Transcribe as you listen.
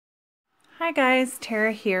Hi guys,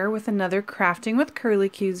 Tara here with another Crafting with Curly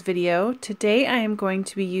Cues video. Today I am going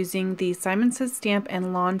to be using the Simon Says Stamp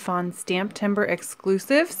and Lawn Fawn STAMPtember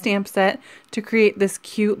Exclusive stamp set to create this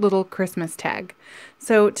cute little Christmas tag.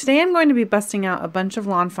 So today I'm going to be busting out a bunch of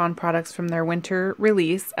Lawn Fawn products from their winter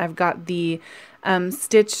release. I've got the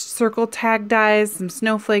stitched circle tag dies, some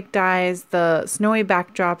snowflake dies, the snowy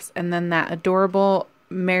backdrops, and then that adorable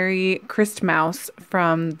Merry Christmouse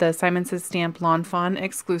from the Simon Says Stamp Lawn Fawn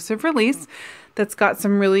exclusive release that's got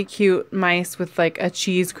some really cute mice with like a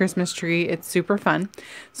cheese Christmas tree. It's super fun.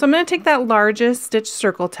 So I'm going to take that largest stitched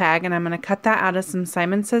circle tag and I'm going to cut that out of some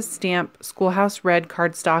Simon Says Stamp Schoolhouse Red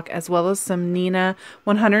cardstock as well as some Nina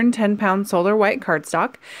 110-pound solar white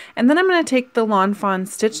cardstock. And then I'm going to take the Lawn Fawn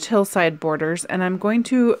stitched hillside borders and I'm going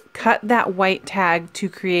to cut that white tag to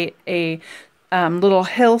create a little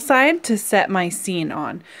hillside to set my scene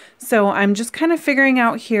on. So I'm just kind of figuring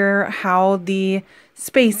out here how the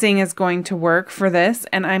spacing is going to work for this,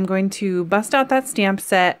 and I'm going to bust out that stamp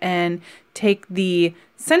set and take the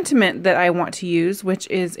sentiment that I want to use, which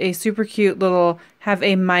is a super cute little have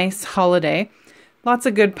a mice holiday. Lots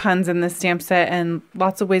of good puns in this stamp set and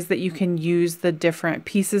lots of ways that you can use the different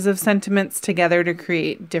pieces of sentiments together to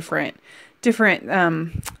create different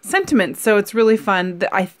sentiments. So it's really fun.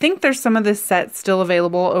 I think there's some of this set still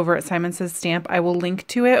available over at Simon Says Stamp. I will link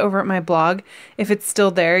to it over at my blog. If it's still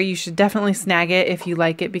there, you should definitely snag it if you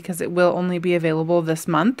like it because it will only be available this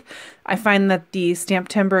month. I find that the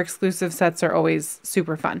STAMPtember exclusive sets are always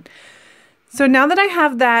super fun. So now that I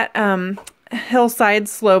have that hillside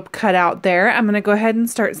slope cut out there, I'm going to go ahead and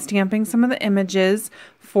start stamping some of the images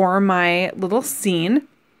for my little scene.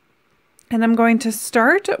 And I'm going to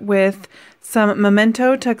start with some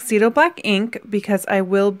Memento Tuxedo Black ink because I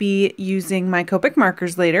will be using my Copic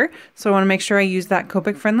markers later. So I want to make sure I use that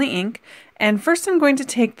Copic friendly ink. And first I'm going to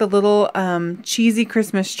take the little cheesy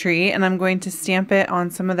Christmas tree and I'm going to stamp it on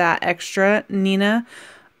some of that extra Nina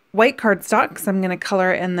white cardstock because I'm going to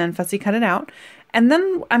color it and then fussy cut it out. And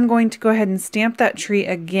then I'm going to go ahead and stamp that tree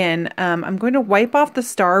again. I'm going to wipe off the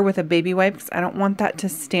star with a baby wipe because I don't want that to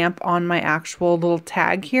stamp on my actual little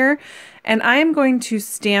tag here. And I am going to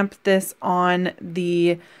stamp this on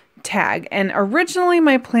the tag. And originally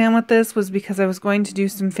my plan with this was because I was going to do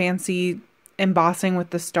some fancy embossing with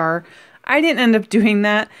the star. I didn't end up doing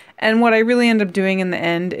that. And what I really end up doing in the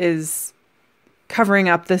end is covering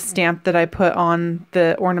up the stamp that I put on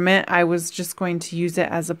the ornament. I was just going to use it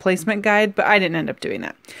as a placement guide, but I didn't end up doing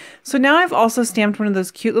that. So now I've also stamped one of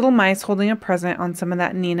those cute little mice holding a present on some of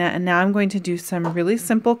that Nina, and now I'm going to do some really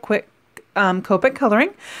simple, quick Copic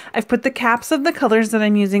coloring. I've put the caps of the colors that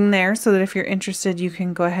I'm using there so that if you're interested, you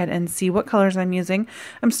can go ahead and see what colors I'm using.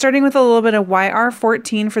 I'm starting with a little bit of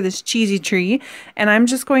YR14 for this cheesy tree, and I'm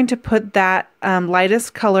just going to put that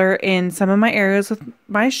lightest color in some of my areas with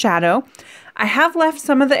my shadow. I have left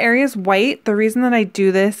some of the areas white. The reason that I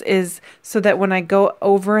do this is so that when I go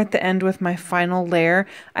over at the end with my final layer,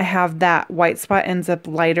 I have that white spot ends up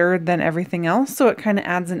lighter than everything else. So it kind of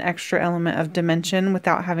adds an extra element of dimension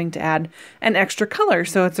without having to add an extra color.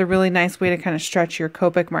 So it's a really nice way to kind of stretch your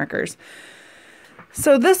Copic markers.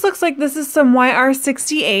 So this looks like this is some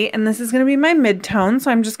YR68 and this is going to be my mid-tone.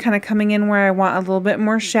 So I'm just kind of coming in where I want a little bit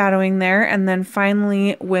more shadowing there. And then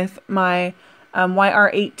finally with my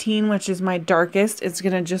YR18, which is my darkest, it's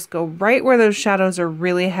going to just go right where those shadows are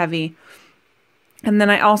really heavy. And then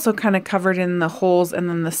I also kind of covered in the holes and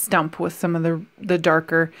then the stump with some of the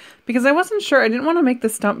darker, because I wasn't sure. I didn't want to make the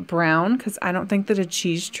stump brown because I don't think that a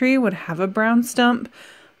cheese tree would have a brown stump.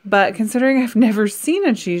 But considering I've never seen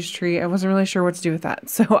a cheese tree, I wasn't really sure what to do with that.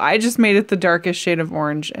 So I just made it the darkest shade of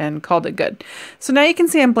orange and called it good. So now you can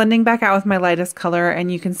see I'm blending back out with my lightest color,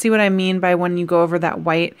 and you can see what I mean by when you go over that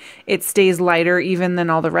white, it stays lighter even than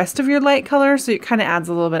all the rest of your light color. So it kind of adds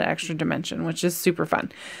a little bit of extra dimension, which is super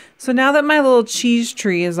fun. So now that my little cheese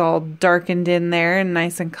tree is all darkened in there and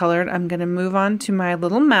nice and colored, I'm going to move on to my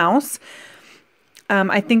little mouse.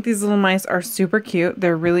 I think these little mice are super cute.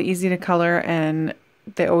 They're really easy to color and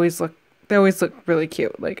they always look really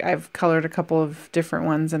cute. Like I've colored a couple of different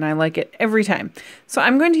ones and I like it every time. So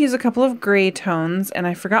I'm going to use a couple of gray tones, and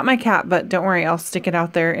I forgot my cap, but don't worry, I'll stick it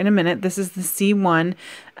out there in a minute. This is the C1.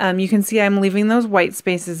 You can see I'm leaving those white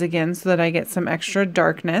spaces again so that I get some extra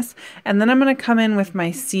darkness. And then I'm going to come in with my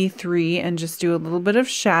C3 and just do a little bit of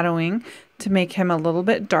shadowing to make him a little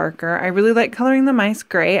bit darker. I really like coloring the mice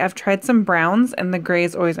gray. I've tried some browns and the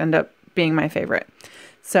grays always end up being my favorite.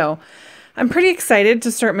 So I'm pretty excited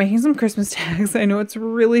to start making some Christmas tags. I know it's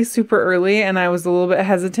really super early and I was a little bit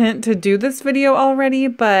hesitant to do this video already,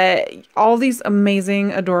 but all these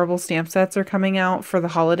amazing, adorable stamp sets are coming out for the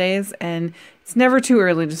holidays and it it's never too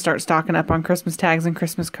early to start stocking up on Christmas tags and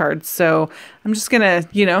Christmas cards. So I'm just going to,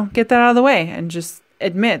 you know, get that out of the way and just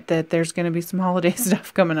admit that there's going to be some holiday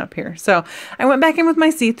stuff coming up here. So I went back in with my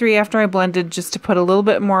C3 after I blended just to put a little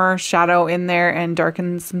bit more shadow in there and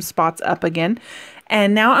darken some spots up again.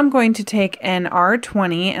 And now I'm going to take an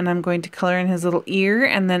R20 and I'm going to color in his little ear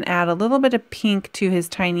and then add a little bit of pink to his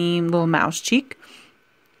tiny little mouse cheek.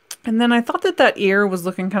 And then I thought that that ear was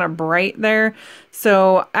looking kind of bright there.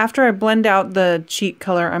 So after I blend out the cheek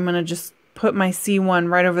color, I'm going to just put my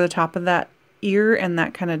C1 right over the top of that ear, and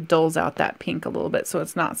that kind of dulls out that pink a little bit so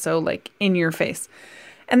it's not so like in your face.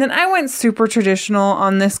 And then I went super traditional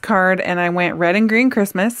on this card and I went red and green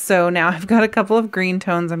Christmas. So now I've got a couple of green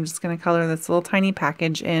tones. I'm just going to color this little tiny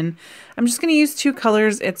package in. I'm just going to use 2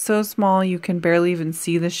 colors. It's so small you can barely even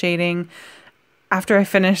see the shading. After I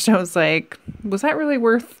finished, I was like, was that really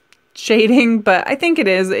worth shading? But I think it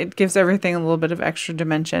is. It gives everything a little bit of extra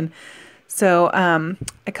dimension. So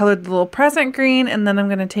I colored the little present green, and then I'm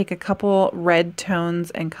going to take a couple red tones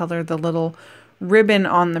and color the little ribbon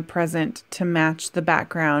on the present to match the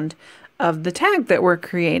background of the tag that we're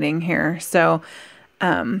creating here. So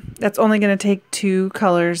that's only going to take 2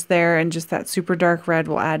 colors there, and just that super dark red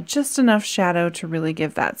will add just enough shadow to really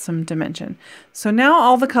give that some dimension. So now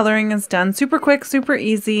all the coloring is done. Super quick, super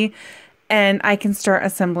easy. And I can start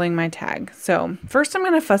assembling my tag. So first I'm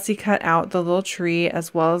going to fussy cut out the little tree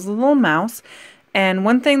as well as the little mouse. And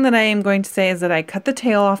one thing that I am going to say is that I cut the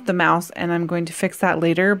tail off the mouse, and I'm going to fix that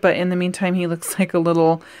later. But in the meantime, he looks like a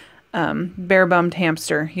little bare-bummed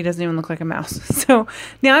hamster. He doesn't even look like a mouse. So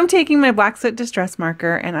now I'm taking my black soot distress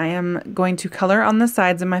marker and I am going to color on the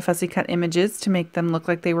sides of my fussy cut images to make them look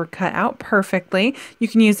like they were cut out perfectly. You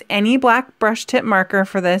can use any black brush tip marker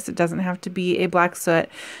for this. It doesn't have to be a black soot.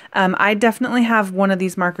 I definitely have one of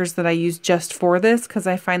these markers that I use just for this because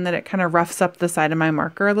I find that it kind of roughs up the side of my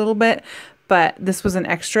marker a little bit. But this was an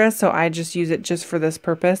extra, so I just use it just for this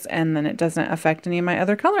purpose, and then it doesn't affect any of my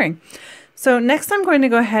other coloring. So next I'm going to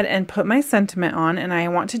go ahead and put my sentiment on, and I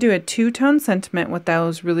want to do a 2-tone sentiment with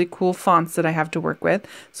those really cool fonts that I have to work with.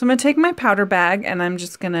 So I'm going to take my powder bag and I'm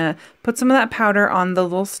just going to put some of that powder on the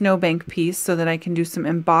little snowbank piece so that I can do some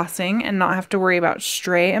embossing and not have to worry about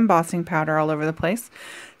stray embossing powder all over the place.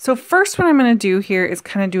 So first what I'm going to do here is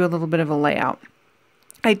kind of do a little bit of a layout.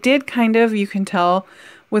 I did kind of, you can tell,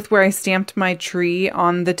 with where I stamped my tree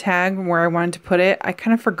on the tag where I wanted to put it, I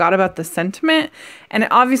kind of forgot about the sentiment, and it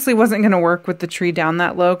obviously wasn't going to work with the tree down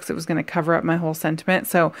that low because it was going to cover up my whole sentiment.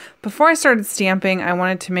 So before I started stamping, I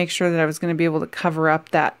wanted to make sure that I was going to be able to cover up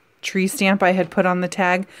that tree stamp I had put on the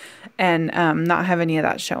tag and not have any of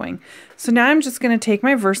that showing. So now I'm just going to take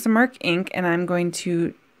my Versamark ink and I'm going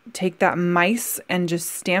to take that mice and just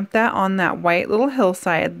stamp that on that white little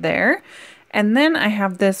hillside there. And then I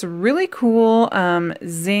have this really cool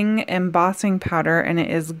Zing embossing powder, and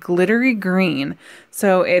it is glittery green.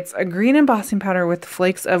 So it's a green embossing powder with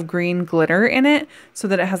flakes of green glitter in it so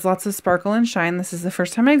that it has lots of sparkle and shine. This is the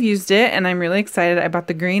first time I've used it, and I'm really excited. I bought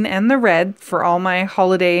the green and the red for all my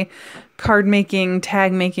holiday card making,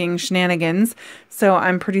 tag making shenanigans. So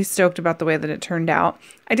I'm pretty stoked about the way that it turned out.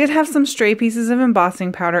 I did have some stray pieces of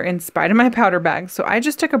embossing powder in spite of my powder bag. So I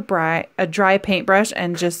just took a dry paintbrush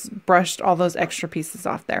and just brushed all those extra pieces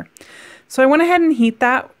off there. So I went ahead and heat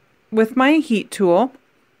that with my heat tool.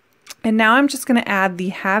 And now I'm just going to add the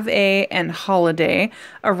Have A and Holiday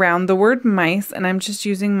around the word mice. And I'm just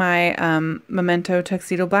using my Memento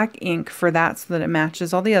Tuxedo Black ink for that so that it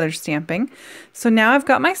matches all the other stamping. So now I've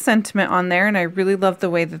got my sentiment on there, and I really love the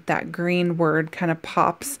way that that green word kind of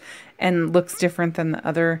pops and looks different than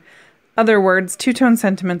the other words. 2-tone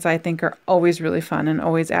sentiments I think are always really fun and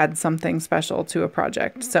always add something special to a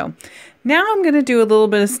project. So now I'm going to do a little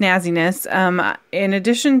bit of snazziness. In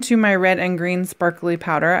addition to my red and green sparkly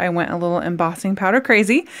powder, I went a little embossing powder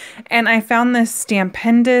crazy, and I found this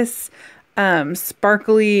Stampendous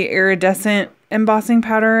sparkly iridescent embossing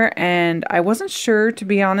powder, and I wasn't sure, to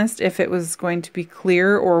be honest, if it was going to be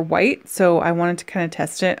clear or white, so I wanted to kind of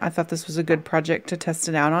test it. I thought this was a good project to test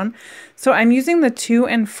it out on. So I'm using the To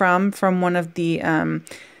and From one of the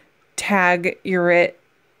Tag Urit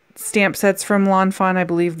stamp sets from Lawn Fawn. I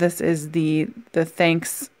believe this is the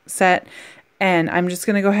Thanks set, and I'm just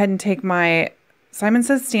going to go ahead and take my Simon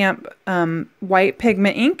Says Stamp white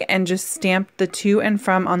pigment ink and just stamp the To and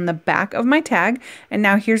From on the back of my tag. And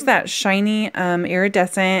now here's that shiny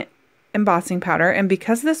iridescent embossing powder. And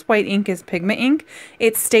because this white ink is pigment ink,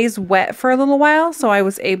 it stays wet for a little while. So I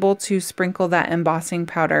was able to sprinkle that embossing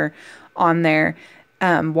powder on there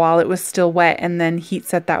while it was still wet, and then heat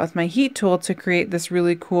set that with my heat tool to create this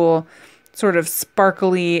really cool sort of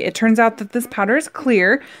sparkly. It turns out that this powder is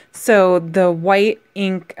clear, so the white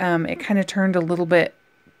ink, it kind of turned a little bit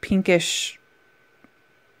pinkish,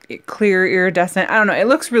 clear, iridescent. I don't know. It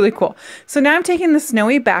looks really cool. So now I'm taking the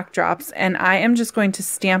snowy backdrops and I am just going to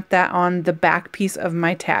stamp that on the back piece of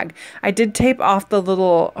my tag. I did tape off the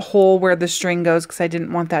little hole where the string goes because I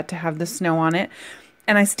didn't want that to have the snow on it.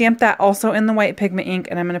 And I stamped that also in the white pigment ink,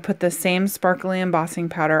 and I'm going to put the same sparkly embossing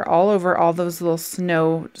powder all over all those little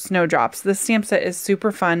snowdrops. This stamp set is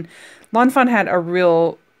super fun. Lawn Fawn had a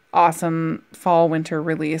real awesome fall winter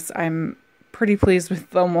release. I'm pretty pleased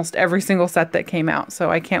with almost every single set that came out,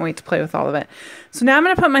 so I can't wait to play with all of it. So now I'm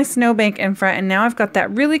going to put my snowbank in front, and now I've got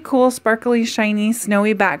that really cool sparkly shiny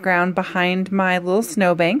snowy background behind my little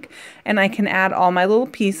snowbank, and I can add all my little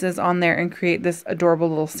pieces on there and create this adorable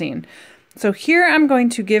little scene. So here I'm going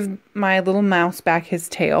to give my little mouse back his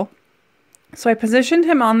tail. So I positioned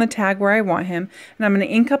him on the tag where I want him, and I'm going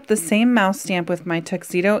to ink up the same mouse stamp with my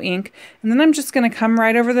tuxedo ink, and then I'm just going to come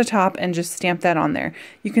right over the top and just stamp that on there.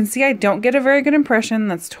 You can see I don't get a very good impression.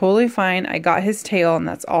 That's totally fine. I got his tail, and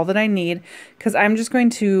that's all that I need, because I'm just going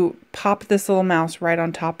to pop this little mouse right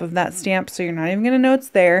on top of that stamp, so you're not even going to know it's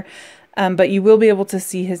there, but you will be able to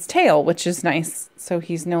see his tail, which is nice, so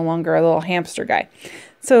he's no longer a little hamster guy.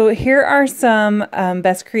 So here are some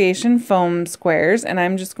Best Creation foam squares, and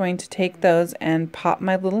I'm just going to take those and pop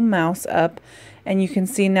my little mouse up, and you can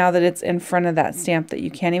see now that it's in front of that stamp that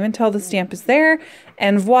you can't even tell the stamp is there,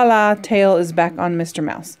 and voila, tail is back on Mr.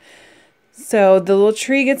 Mouse. So the little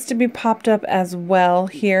tree gets to be popped up as well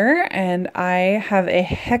here, and I have a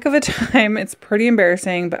heck of a time. It's pretty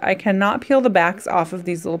embarrassing, but I cannot peel the backs off of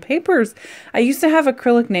these little papers. I used to have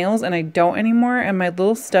acrylic nails and I don't anymore, and my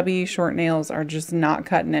little stubby short nails are just not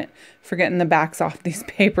cutting it for getting the backs off these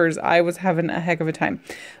papers. I was having a heck of a time.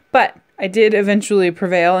 But I did eventually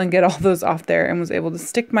prevail and get all those off there and was able to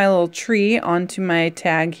stick my little tree onto my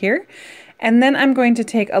tag here. And then I'm going to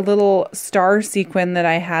take a little star sequin that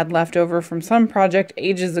I had left over from some project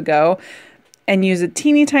ages ago and use a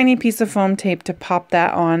teeny tiny piece of foam tape to pop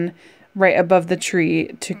that on right above the tree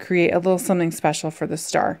to create a little something special for the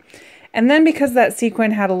star. And then because that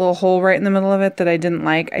sequin had a little hole right in the middle of it that I didn't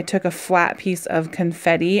like, I took a flat piece of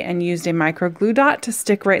confetti and used a micro glue dot to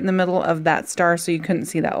stick right in the middle of that star so you couldn't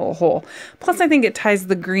see that little hole. Plus I think it ties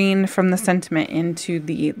the green from the sentiment into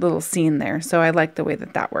the little scene there, so I like the way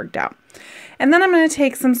that that worked out. And then I'm going to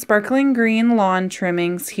take some sparkling green lawn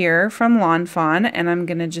trimmings here from Lawn Fawn, and I'm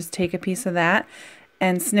going to just take a piece of that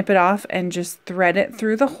and snip it off and just thread it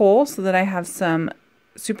through the hole so that I have some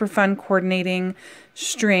super fun coordinating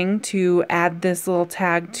string to add this little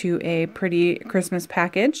tag to a pretty Christmas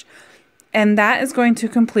package. And that is going to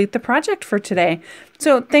complete the project for today.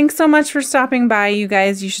 So thanks so much for stopping by, you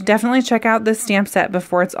guys. You should definitely check out this stamp set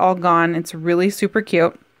before it's all gone. It's really super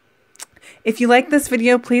cute. If you like this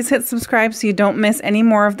video, please hit subscribe so you don't miss any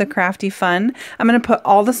more of the crafty fun. I'm going to put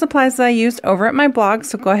all the supplies that I used over at my blog,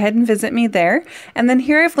 so go ahead and visit me there. And then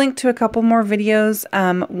here I've linked to a couple more videos.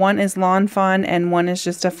 One is Lawn Fawn and one is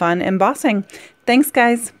just a fun embossing. Thanks,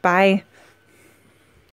 guys. Bye.